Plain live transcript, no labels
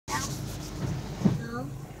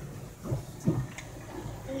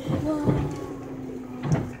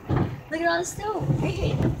it on the stove. I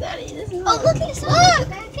hate Daddy. This is Oh, look at this. Look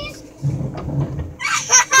at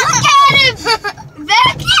him.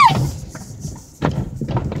 Vacuum.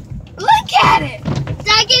 Look at it.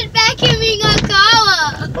 That is vacuuming a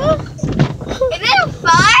collar. Is it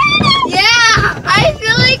fun? Yeah. I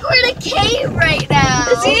feel like we're in a cave right now.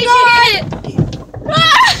 It's not.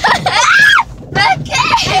 The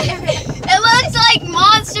cave. It looks like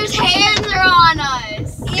monsters' hands are on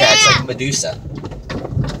us. Yeah, it's like Medusa.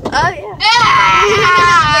 Oh, yeah.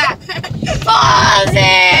 Ah! Pause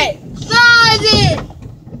it! Pause it!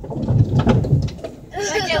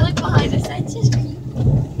 Okay, look behind us. That's just creepy.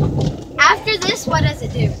 After this, what does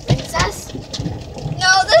it do? Princess?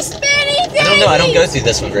 No, the spinny thing! I don't know, I don't go through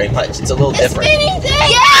this one very much. It's a little different. Spinny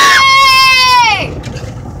thing! Yay!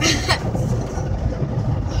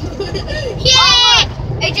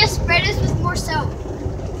 Yay! It just spread us with more soap.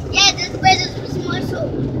 Yeah, it just spread us with more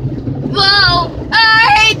soap. Whoa! I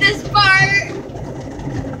hate this part!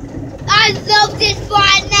 I love this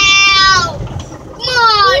part now! Come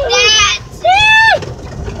on, Dad!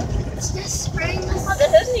 It's just spraying us. Oh,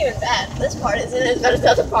 this isn't even bad. This part isn't as bad as the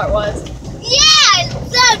other part was. Yeah, I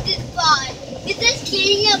love this part! It's just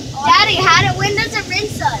cleaning up. Daddy, when does it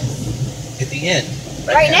rinse us? At the end.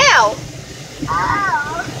 Right now.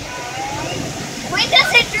 Oh, okay. When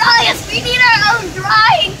does it dry us? We need our own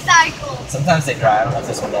drying cycle. Sometimes they dry. I don't know if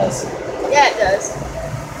this one does. Yeah, it does.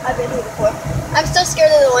 I've been here before. I'm still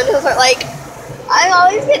scared of the windows. Like, I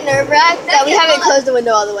always get nerve-wracked that we haven't closed the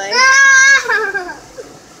window all the way. Ah!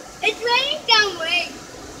 It's raining down rain.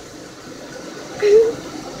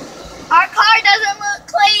 Our car doesn't look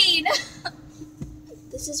clean.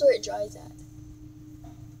 This is where it dries at.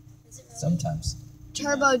 Is it really? Sometimes.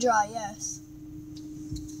 Turbo dry, yes.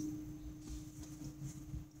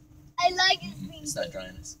 I like it being It's not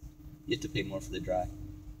dryness. You have to pay more for the dry.